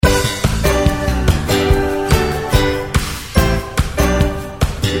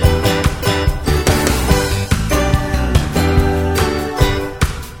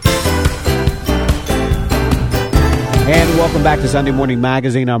back to Sunday Morning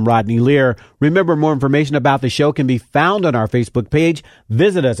Magazine. I'm Rodney Lear. Remember, more information about the show can be found on our Facebook page.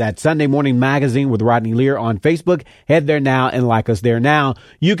 Visit us at Sunday Morning Magazine with Rodney Lear on Facebook. Head there now and like us there now.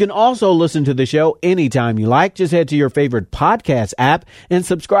 You can also listen to the show anytime you like. Just head to your favorite podcast app and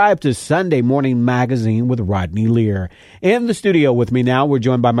subscribe to Sunday Morning Magazine with Rodney Lear. In the studio with me now, we're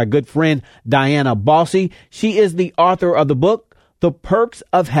joined by my good friend Diana Bosse. She is the author of the book, The Perks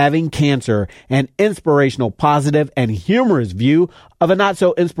of Having Cancer, an inspirational, positive, and humorous view of a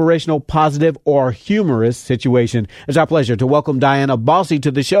not-so-inspirational, positive, or humorous situation. It's our pleasure to welcome Diana Bosse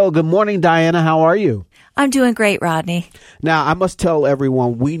to the show. Good morning, Diana. How are you? I'm doing great, Rodney. Now, I must tell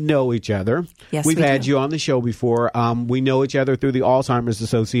everyone we know each other. Yes, We've had you on the show before. We know each other through the Alzheimer's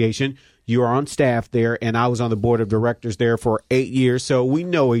Association. You are on staff there, and I was on the board of directors there for 8 years, so we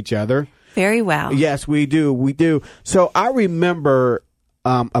know each other. Very well. Yes, we do. We do. So I remember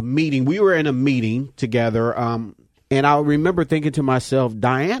a meeting. We were in a meeting together, and I remember thinking to myself,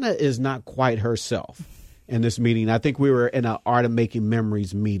 Diana is not quite herself in this meeting. I think we were in an Art of Making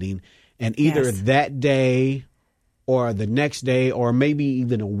Memories meeting, and either that day or the next day or maybe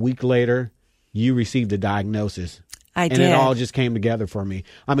even a week later, you received a diagnosis. I did. And it all just came together for me.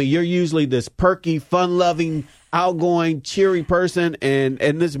 I mean, you're usually this perky, fun-loving, outgoing, cheery person, and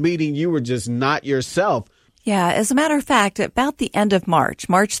in this meeting, you were just not yourself. Yeah, as a matter of fact, about the end of March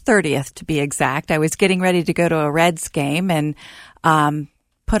 30th to be exact, I was getting ready to go to a Reds game and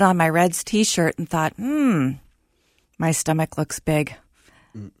put on my Reds T-shirt and thought, my stomach looks big.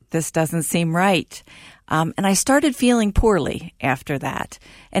 This doesn't seem right. And I started feeling poorly after that.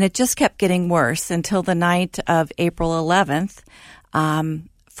 And it just kept getting worse until the night of April 11th.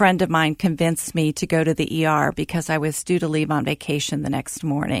 Friend of mine convinced me to go to the ER because I was due to leave on vacation the next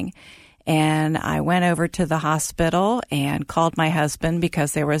morning. And I went over to the hospital and called my husband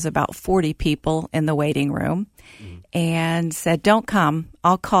because there was about 40 people in the waiting room and said, "Don't come.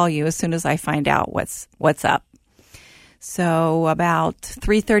 I'll call you as soon as I find out what's up." So about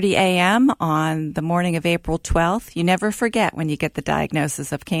 3:30 a.m. on the morning of April 12th, you never forget when you get the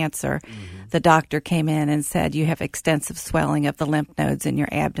diagnosis of cancer, the doctor came in and said, "You have extensive swelling of the lymph nodes in your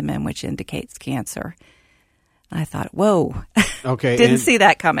abdomen, which indicates cancer." I thought, whoa. Okay. Didn't see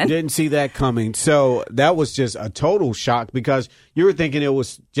that coming. Didn't see that coming. So that was just a total shock because you were thinking it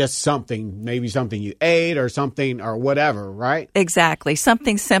was just something, maybe something you ate or something or whatever, right? Exactly.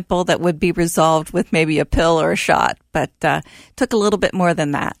 Something simple that would be resolved with maybe a pill or a shot, but took a little bit more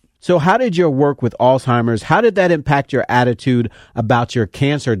than that. So how did your work with Alzheimer's, how did that impact your attitude about your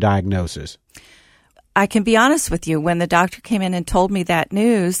cancer diagnosis? I can be honest with you. When the doctor came in and told me that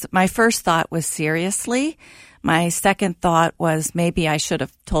news, my first thought was seriously. My second thought was maybe I should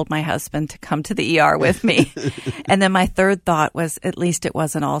have told my husband to come to the ER with me. And then my third thought was at least it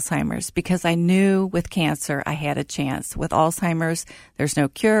wasn't Alzheimer's because I knew with cancer I had a chance. With Alzheimer's, there's no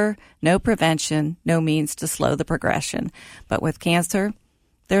cure, no prevention, no means to slow the progression. But with cancer,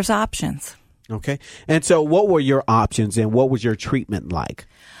 there's options. Okay. And so what were your options and what was your treatment like?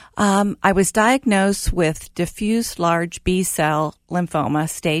 I was diagnosed with diffuse large B-cell lymphoma,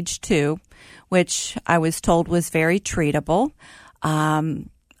 stage 2, which I was told was very treatable.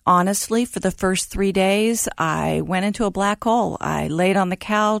 Honestly, for the first 3 days, I went into a black hole. I laid on the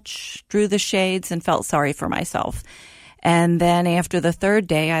couch, drew the shades, and felt sorry for myself. And then after the third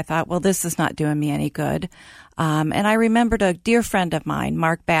day, I thought, well, this is not doing me any good. And I remembered a dear friend of mine,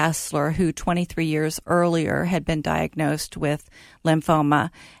 Mark Bassler, who 23 years earlier had been diagnosed with lymphoma.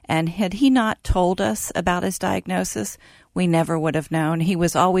 And had he not told us about his diagnosis, we never would have known. He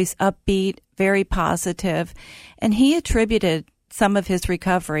was always upbeat, very positive, and he attributed some of his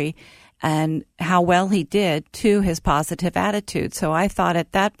recovery and how well he did to his positive attitude. So I thought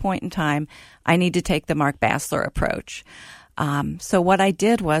at that point in time, I need to take the Mark Bassler approach. So what I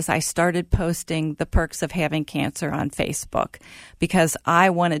did was I started posting the perks of having cancer on Facebook because I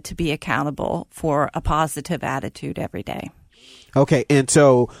wanted to be accountable for a positive attitude every day. Okay. And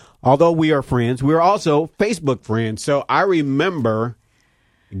so although we are friends, we're also Facebook friends. So I remember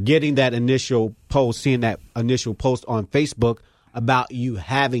getting that initial post, seeing that initial post on Facebook about you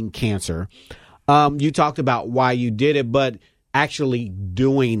having cancer. You talked about why you did it, but actually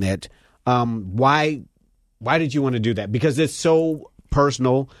doing it. Why did you want to do that? Because it's so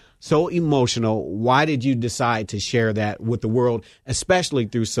personal, so emotional. Why did you decide to share that with the world, especially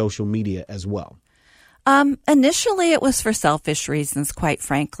through social media as well? Initially, it was for selfish reasons, quite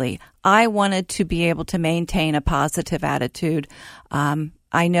frankly. I wanted to be able to maintain a positive attitude.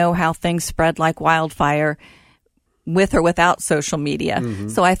 I know how things spread like wildfire with or without social media. Mm-hmm.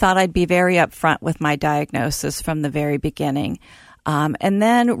 So I thought I'd be very upfront with my diagnosis from the very beginning. And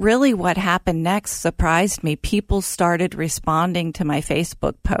then really what happened next surprised me. People started responding to my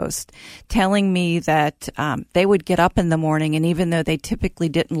Facebook post, telling me that they would get up in the morning, and even though they typically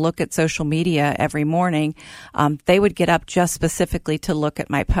didn't look at social media every morning, they would get up just specifically to look at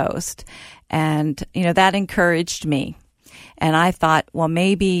my post. And, that encouraged me. And I thought, well,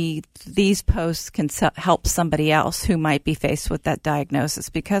 maybe these posts can help somebody else who might be faced with that diagnosis,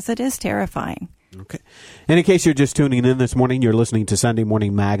 because it is terrifying. Okay. And in case you're just tuning in this morning, you're listening to Sunday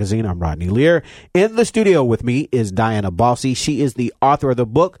Morning Magazine. I'm Rodney Lear. In the studio with me is Diana Bosse. She is the author of the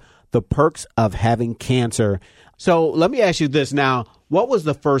book, The Perks of Having Cancer. So let me ask you this now. What was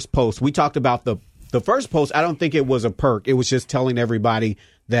the first post? We talked about the first post. I don't think it was a perk. It was just telling everybody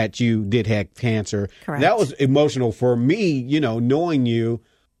that you did have cancer. Correct. That was emotional for me, knowing you.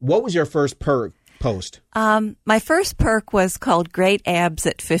 What was your first perk post? My first perk was called Great Abs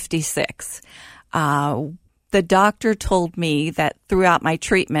at 56. The doctor told me that throughout my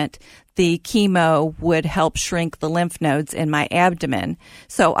treatment, the chemo would help shrink the lymph nodes in my abdomen.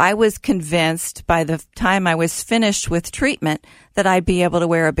 So I was convinced by the time I was finished with treatment that I'd be able to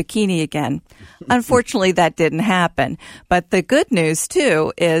wear a bikini again. Unfortunately, that didn't happen. But the good news,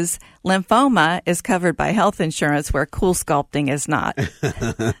 too, is lymphoma is covered by health insurance where cool sculpting is not.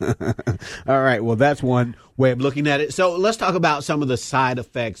 All right. Well, that's one way of looking at it. So let's talk about some of the side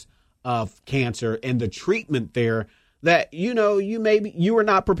effects of cancer and the treatment there that, you were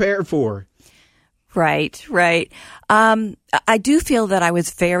not prepared for. Right. I do feel that I was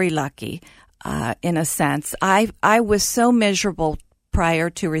very lucky, in a sense. I was so miserable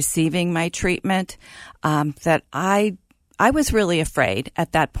prior to receiving my treatment, that I was really afraid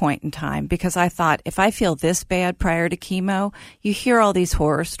at that point in time, because I thought, if I feel this bad prior to chemo, you hear all these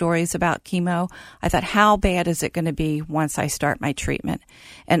horror stories about chemo. I thought, how bad is it going to be once I start my treatment?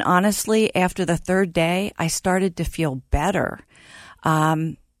 And honestly, after the third day, I started to feel better.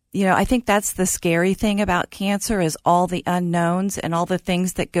 I think that's the scary thing about cancer, is all the unknowns and all the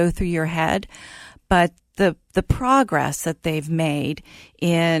things that go through your head. But the progress that they've made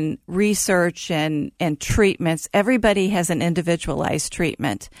in research and treatments, everybody has an individualized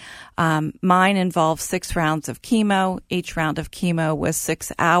treatment. Mine involved 6 rounds of chemo. Each round of chemo was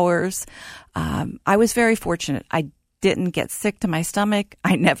 6 hours. I was very fortunate. I didn't get sick to my stomach.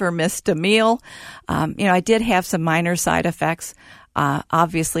 I never missed a meal. I did have some minor side effects.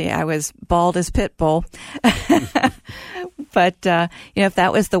 Obviously, I was bald as Pitbull. But, if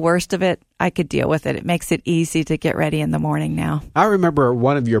that was the worst of it, I could deal with it. It makes it easy to get ready in the morning now. I remember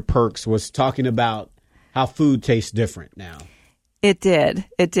one of your perks was talking about how food tastes different now. It did.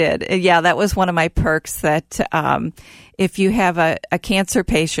 Yeah, that was one of my perks, that if you have a cancer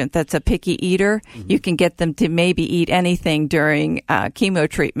patient that's a picky eater, you can get them to maybe eat anything during chemo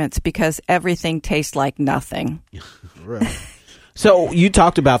treatments, because everything tastes like nothing. Right. So you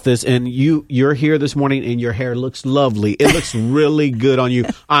talked about this, and you're here this morning, and your hair looks lovely. It looks really good on you.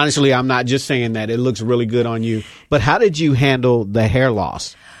 Honestly, I'm not just saying that. It looks really good on you. But how did you handle the hair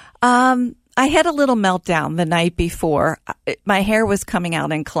loss? I had a little meltdown the night before. My hair was coming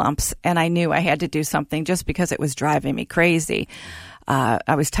out in clumps, and I knew I had to do something just because it was driving me crazy.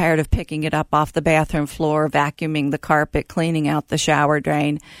 I was tired of picking it up off the bathroom floor, vacuuming the carpet, cleaning out the shower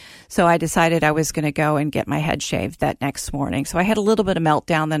drain. So I decided I was going to go and get my head shaved that next morning. So I had a little bit of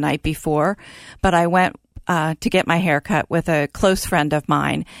meltdown the night before, but I went to get my hair cut with a close friend of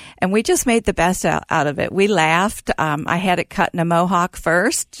mine, and we just made the best out of it. We laughed. I had it cut in a mohawk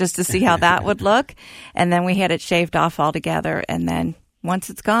first just to see how that would look, and then we had it shaved off altogether, and then once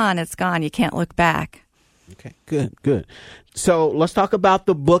it's gone, it's gone. You can't look back. Okay, good. So let's talk about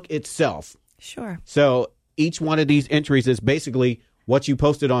the book itself. Sure. So each one of these entries is basically what you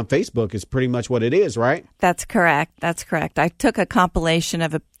posted on Facebook is pretty much what it is, right? That's correct. I took a compilation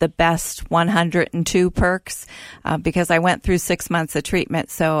of the best 102 perks because I went through 6 months of treatment,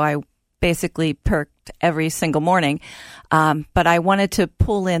 so I basically perked every single morning. But I wanted to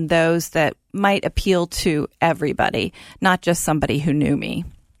pull in those that might appeal to everybody, not just somebody who knew me.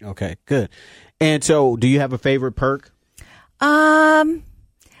 Okay, good. And so do you have a favorite perk?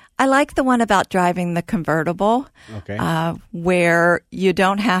 I like the one about driving the convertible, where you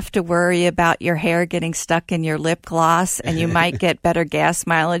don't have to worry about your hair getting stuck in your lip gloss, and you might get better gas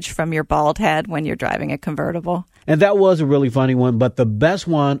mileage from your bald head when you're driving a convertible. And that was a really funny one, but the best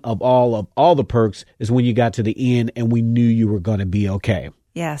one of all the perks is when you got to the end and we knew you were going to be okay.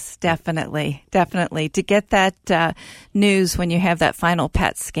 Yes, definitely. To get that news when you have that final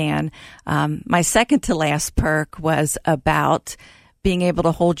PET scan. My second to last perk was about being able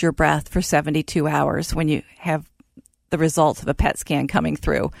to hold your breath for 72 hours when you have the results of a PET scan coming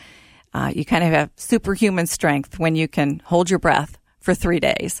through. You kind of have superhuman strength when you can hold your breath for 3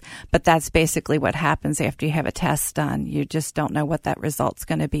 days. But that's basically what happens after you have a test done. You just don't know what that result's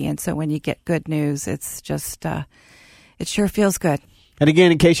going to be. And so when you get good news, it's just, it sure feels good. And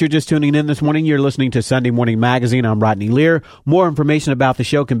again, in case you're just tuning in this morning, you're listening to Sunday Morning Magazine. I'm Rodney Lear. More information about the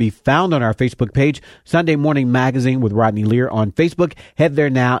show can be found on our Facebook page, Sunday Morning Magazine with Rodney Lear on Facebook. Head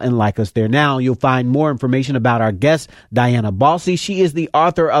there now and like us there now. You'll find more information about our guest, Diana Bosse. She is the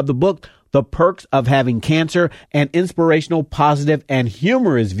author of the book, The Perks of Having Cancer, an inspirational, positive, and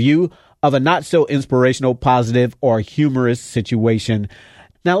humorous view of a not-so-inspirational, positive, or humorous situation.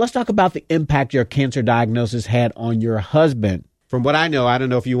 Now, let's talk about the impact your cancer diagnosis had on your husband. From what I know, I don't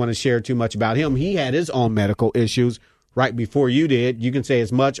know if you want to share too much about him. He had his own medical issues right before you did. You can say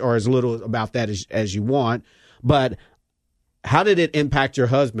as much or as little about that as you want. But how did it impact your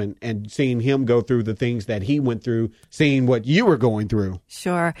husband and seeing him go through the things that he went through, seeing what you were going through?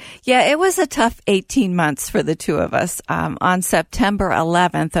 Sure. Yeah, it was a tough 18 months for the two of us. On September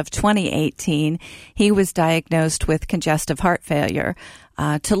 11th of 2018, he was diagnosed with congestive heart failure.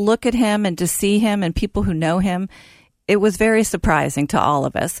 To look at him and to see him and people who know him, it was very surprising to all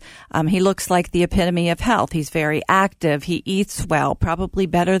of us. He looks like the epitome of health. He's very active. He eats well, probably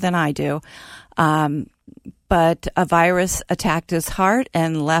better than I do. But a virus attacked his heart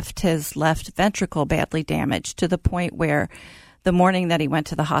and left his left ventricle badly damaged to the point where the morning that he went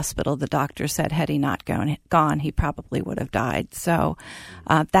to the hospital, the doctor said had he not gone, he probably would have died. So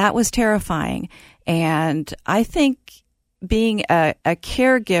that was terrifying. And I think being a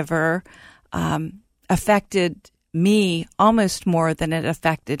caregiver affected me almost more than it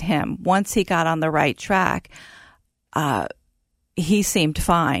affected him. Once he got on the right track, he seemed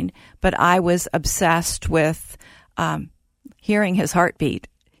fine, but I was obsessed with hearing his heartbeat.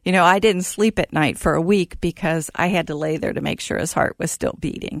 You know, I didn't sleep at night for a week because I had to lay there to make sure his heart was still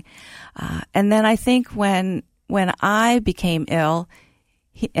beating. And then I think when I became ill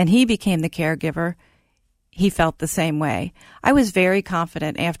and he became the caregiver, he felt the same way. I was very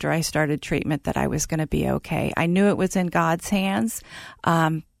confident after I started treatment that I was going to be okay. I knew it was in God's hands,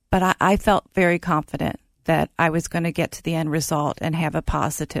 but I felt very confident that I was going to get to the end result and have a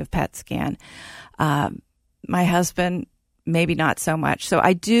positive PET scan. My husband, maybe not so much. So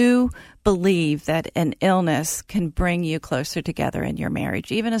I do believe that an illness can bring you closer together in your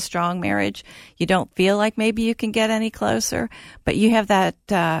marriage. Even a strong marriage, you don't feel like maybe you can get any closer, but you have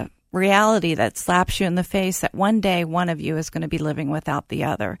that reality that slaps you in the face that one day one of you is going to be living without the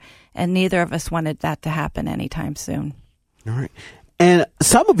other. And neither of us wanted that to happen anytime soon. All right. And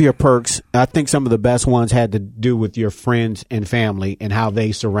some of your perks, I think some of the best ones had to do with your friends and family and how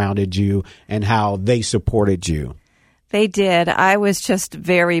they surrounded you and how they supported you. They did. I was just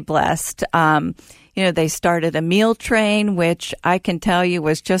very blessed. They started a meal train, which I can tell you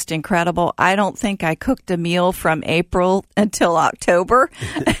was just incredible. I don't think I cooked a meal from April until October.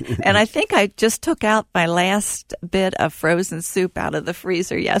 And I think I just took out my last bit of frozen soup out of the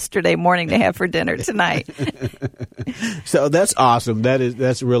freezer yesterday morning to have for dinner tonight. So that's awesome.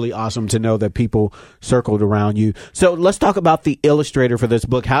 That's really awesome to know that people circled around you. So let's talk about the illustrator for this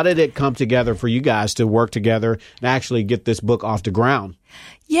book. How did it come together for you guys to work together and actually get this book off the ground?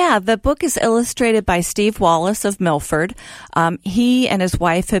 Yeah, the book is illustrated by Steve Wallace of Milford. He and his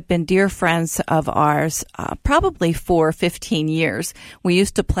wife have been dear friends of ours probably for 15 years. We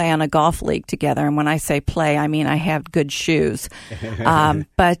used to play on a golf league together, and when I say play, I mean I have good shoes.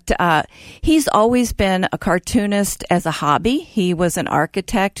 But he's always been a cartoonist as a hobby. He was an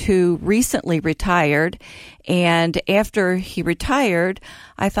architect who recently retired, and after he retired,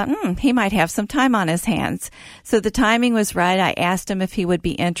 I thought, he might have some time on his hands. So the timing was right. I asked him if he would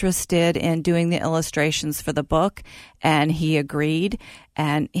be interested in doing the illustrations for the book, and he agreed.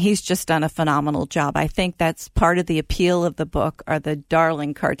 And he's just done a phenomenal job. I think that's part of the appeal of the book are the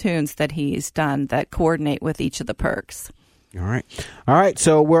darling cartoons that he's done that coordinate with each of the perks. All right.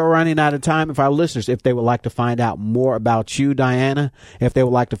 So we're running out of time. If our listeners, if they would like to find out more about you, Diana, if they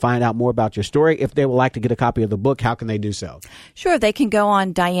would like to find out more about your story, if they would like to get a copy of the book, how can they do so? Sure. They can go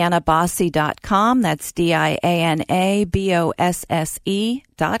on dianabosse.com. That's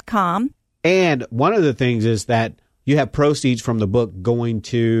DianaBosse.com. And one of the things is that you have proceeds from the book going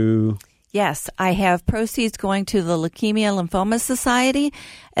to... Yes, I have proceeds going to the Leukemia Lymphoma Society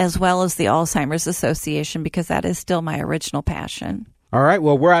as well as the Alzheimer's Association because that is still my original passion. All right.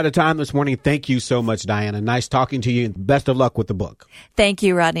 Well, we're out of time this morning. Thank you so much, Diana. Nice talking to you. Best of luck with the book. Thank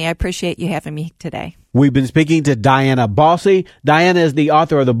you, Rodney. I appreciate you having me today. We've been speaking to Diana Bosse. Diana is the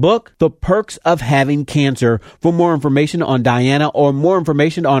author of the book, The Perks of Having Cancer. For more information on Diana or more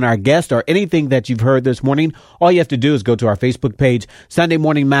information on our guest or anything that you've heard this morning, all you have to do is go to our Facebook page, Sunday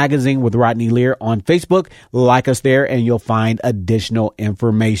Morning Magazine with Rodney Lear on Facebook. Like us there and you'll find additional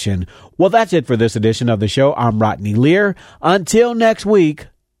information. Well, that's it for this edition of the show. I'm Rodney Lear. Until next week,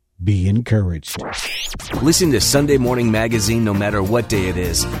 be encouraged. Listen to Sunday Morning Magazine no matter what day it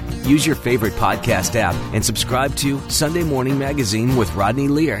is. Use your favorite podcast app and subscribe to Sunday Morning Magazine with Rodney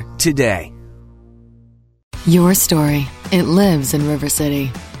Lear today. Your story. It lives in River City,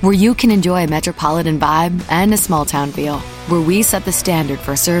 where you can enjoy a metropolitan vibe and a small town feel, where we set the standard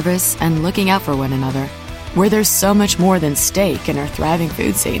for service and looking out for one another, where there's so much more than steak in our thriving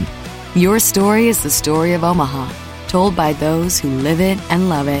food scene. Your story is the story of Omaha, told by those who live it and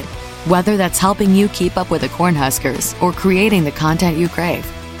love it. Whether that's helping you keep up with the Cornhuskers or creating the content you crave.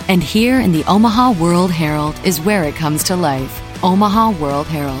 And here in the Omaha World Herald is where it comes to life. Omaha World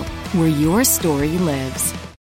Herald, where your story lives.